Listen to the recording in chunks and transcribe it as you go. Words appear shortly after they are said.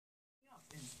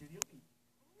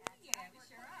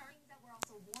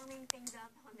up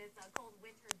on this cold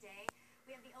winter day.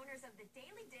 We have the owners of the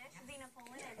Daily Dish, Zena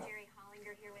and Jerry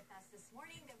Hollinger, here with us this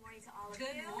morning. Good morning to all of you.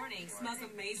 Good morning. Smells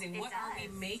amazing. What are we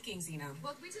making, Zena?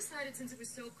 Well, we decided since it was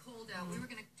so cold out, we were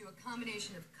going to do a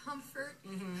combination of comfort,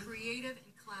 creative,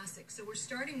 and classic. So we're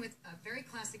starting with a very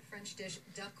classic French dish,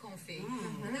 duck confit,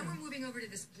 and then we're moving over to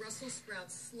this Brussels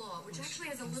sprout slaw, which actually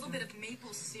has a little bit of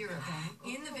maple syrup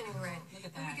in the vinaigrette.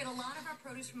 And we get a lot of our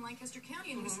produce from Lancaster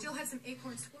County, and we still had some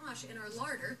acorn squash in our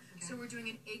larder, so we're doing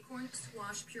an acorn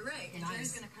squash puree. And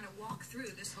Jerry's going to kind of walk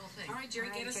through this whole thing. All right, Jerry,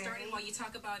 get us started while you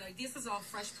talk about this is all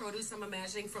fresh produce, I'm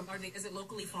imagining, from, is it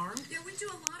locally farmed? Yeah, we do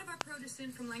a lot of our produce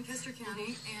in from Lancaster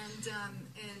County,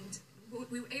 and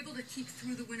we were able to keep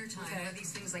through the wintertime by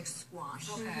these things like squash,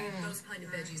 those kind of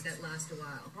veggies that last a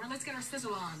while. All right, let's get our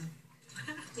sizzle on.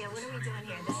 Yeah, what are we doing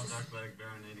here? Raw duck leg,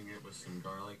 marinating it with some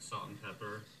garlic, salt and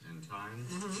pepper, and thyme.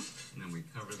 And then we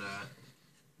cover that,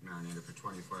 marinate it for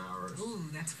 24 hours. Ooh,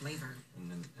 that's flavor.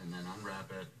 And then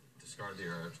unwrap it, discard the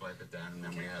herbs, wipe it down, and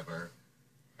then we have our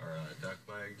duck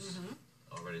legs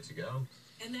all ready to go.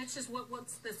 And that's just,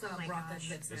 what's this broth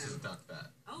that's This is duck fat.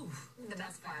 Oh, the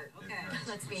best part. Okay.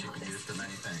 Let's be Which you can use honest. for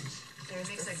many things. It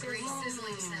makes a great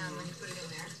sizzling sound when you put it in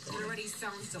there. It already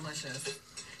sounds delicious.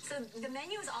 So the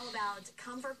menu is all about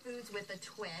comfort foods with a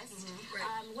twist. Right.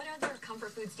 What other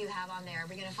comfort foods do you have on there? Are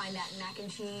we going to find that mac and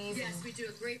cheese? Yes, we do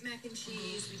a great mac and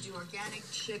cheese. We do organic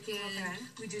chicken. Okay.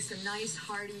 We do some nice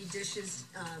hearty dishes.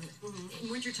 In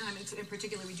wintertime, in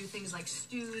particular, we do things like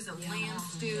stews, a lamb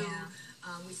stew.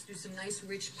 We do some nice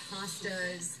rich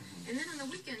pastas. And then on the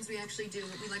weekends, we actually do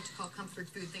what we like to call comfort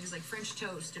food, things like French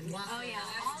toast and waffles. Oh, yeah.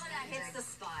 All of that hits the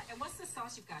spot. And what's the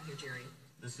sauce you've got here, Jerry?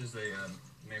 This is a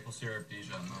maple syrup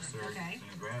Dijon mustard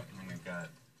vinaigrette, and then we've got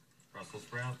Brussels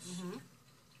sprouts,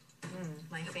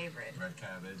 My favorite. red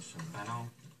cabbage, some fennel,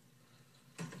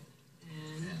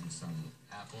 and some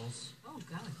apples. Oh,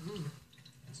 God. And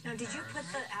some Now, did you carrots. put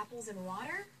the apples in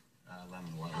water?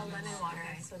 Lemon water. Oh, lemon water,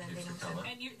 so that they Just don't for color.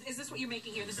 And is this what you're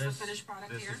making here? This is a finished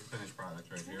product This here? is a finished product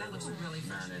right here. That looks really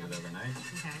fresh. Marinated overnight.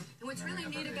 Okay. And what's And then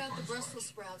really we have neat our about the acorn Brussels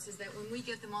sprouts is that when we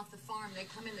get them off the farm, they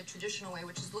come in the traditional way,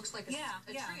 which looks like a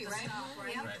tree, the right? stalk,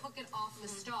 right? You cook it off the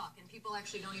stalk, and people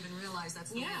actually don't even realize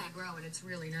that's the way they grow, and it's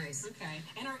really nice. Okay.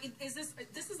 And this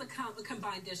is a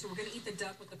combined dish, so we're going to eat the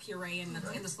duck with the puree and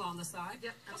the slaw on the side?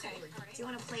 Yep, absolutely. Okay. All right. Do you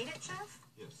want to plate it, Chef?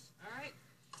 Yes. All right.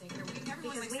 Take care.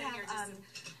 Everyone's Because like we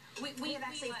have, we have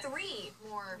actually like, 3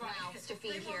 more mouths to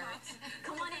feed here.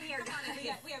 Come on in here, guys.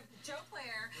 We have Joe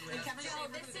Claire and Kevin Joe,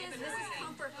 Shaver. this is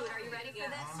comfort food. Are you ready for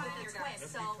this? With the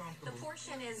twist. So the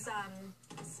portion is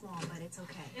small, but it's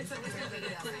okay. It's a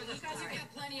You guys have got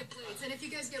plenty of plates. And if you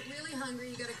guys get really hungry,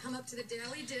 you got to come up to the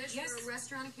Daily Dish. Yes. We're a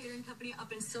restaurant and catering company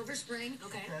up in Silver Spring.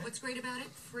 Okay. What's great about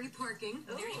it? Free parking.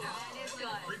 There you go. That is good.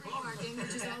 Free parking,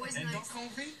 which is always And nice. duck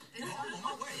confit?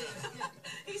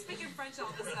 He's speaking French all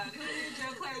of a sudden. Who knew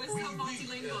Joe Claire was so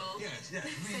multilingual? Yes.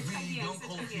 We don't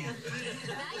confit.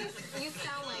 Now you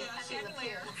sound like Pepe Le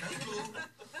Pew. That's cool.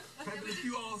 Pepe Le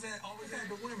Pew always had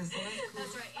the women, so that's cool.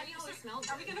 That's right. And you always smell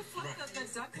Are we going to flip the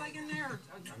duck leg in there?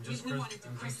 I'm just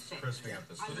crisping up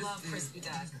this. I love crispy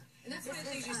duck. And that's one of the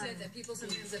things you said, that people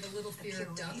sometimes have a little fear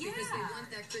of duck because they want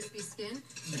that crispy skin.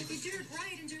 But if you do it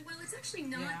right and do it well, it's actually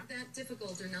not that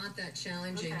difficult or not that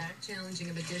challenging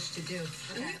of a dish to do.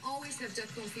 And we always have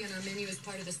duck confit on our menu as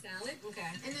part of the salad. Okay.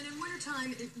 And then in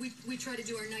wintertime, we try to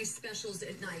do our nice specials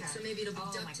at night. So maybe it'll be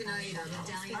duck tonight or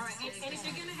medallion All right. And if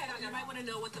you're going to head out, you might want to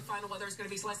know what the final weather is going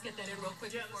to be. So let's get that in real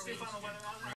quick before we...